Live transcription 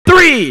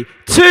3,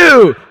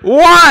 2,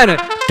 1,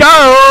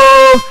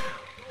 go!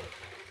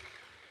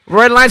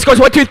 Red line scores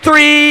 1, 2,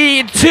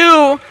 3,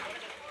 2,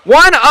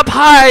 1 up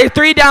high,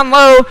 3 down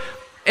low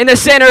in the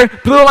center.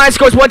 Blue line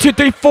scores 1, 2,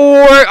 3,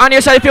 4 on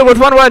your side of the field with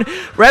 1, 1.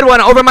 Red one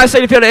over my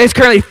side of the field. It's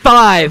currently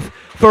 5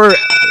 for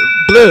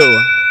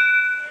blue.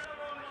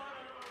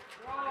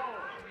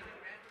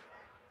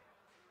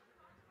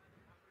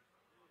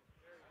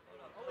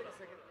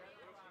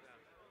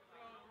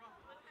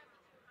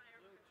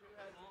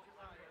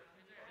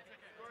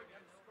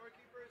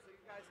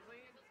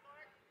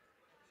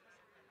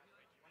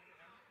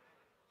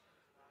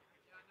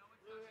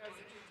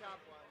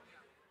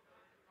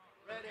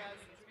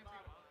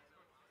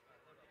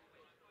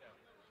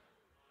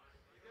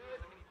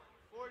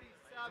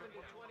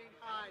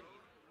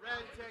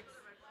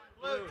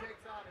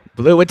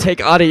 Blue would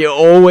take auto. You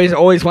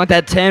always want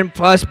that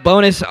 10+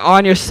 bonus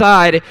on your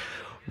side.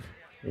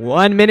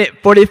 1 minute,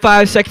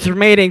 45 seconds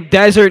remaining.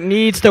 Desert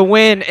needs to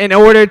win in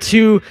order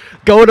to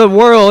go to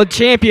World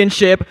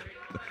Championship.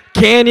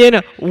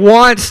 Canyon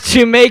wants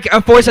to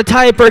force a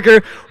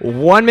tiebreaker.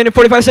 1 minute,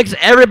 45 seconds.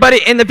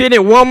 Everybody in the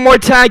video, one more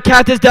time.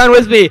 Count this down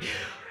with me.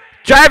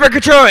 Driver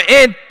control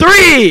in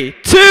 3,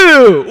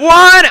 2,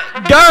 1,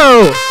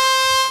 go!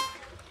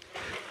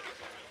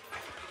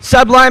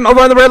 Sublime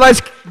over on the red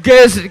lights,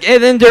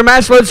 and then their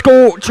match load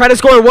try to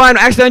score 1,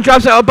 accidentally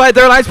drops out, but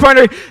their lights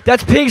partner,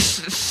 that's Pink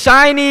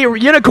Shiny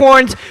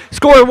Unicorns,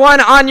 score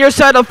 1 on your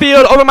side of the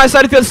field. Over my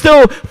side of the field,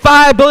 still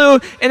 5 blue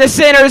in the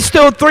center,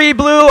 still 3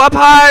 blue up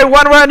high,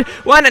 1 run,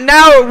 1.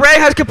 Now Ray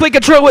has complete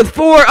control with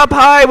 4 up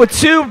high with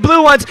 2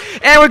 blue ones,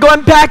 and we're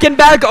going back and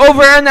back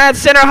over in that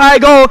center high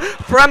goal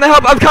from the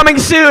help of coming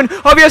soon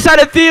over your side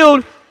of the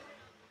field.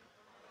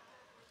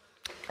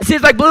 It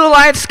seems like Blue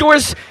Alliance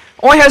scores.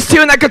 Only has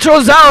 2 in that control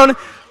zone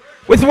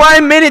with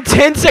 1 minute,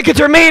 10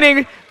 seconds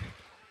remaining.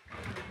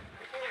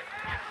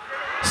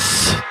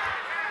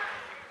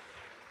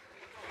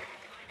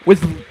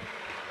 With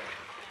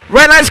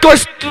red line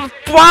scores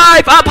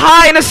 5 up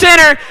high in the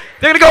center.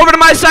 They're going to go over to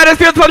my side of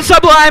the field from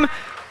Sublime.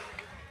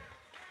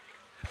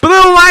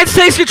 Blue Alliance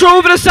takes control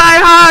over the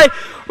side high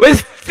with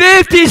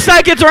 50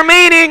 seconds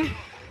remaining.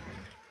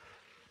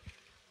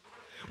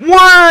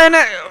 1,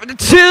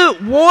 2,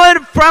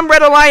 1 from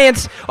Red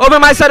Alliance over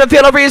my side of the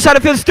field, over your side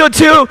of the field, still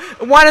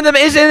 2. 1 of them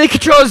is in the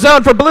control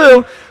zone for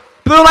blue.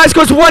 Blue Alliance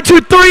goes 1,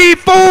 2, 3,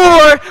 4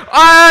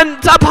 on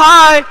up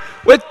high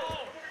with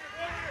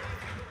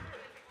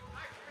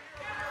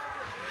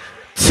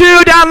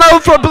 2 down low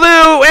for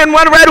blue and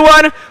 1 red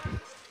one.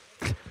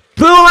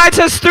 Blue Alliance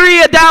has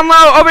 3 down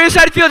low over your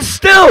side of the field,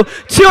 still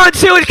 2 on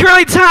 2. It's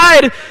currently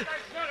tied.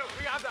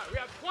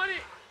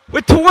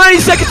 With 20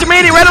 seconds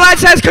remaining, Red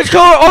Alliance has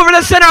control over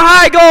the center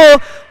high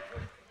goal.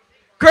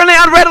 Currently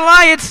on Red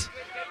Alliance.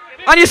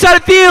 On your side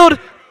of the field,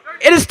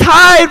 it is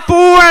tied 4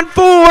 on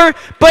 4,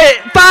 but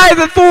 5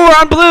 and 4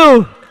 on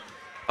blue.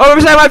 Over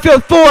the side of my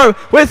field, 4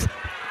 with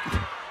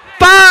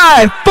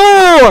 5,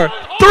 4,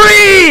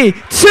 3,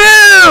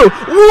 2,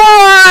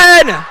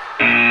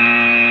 1.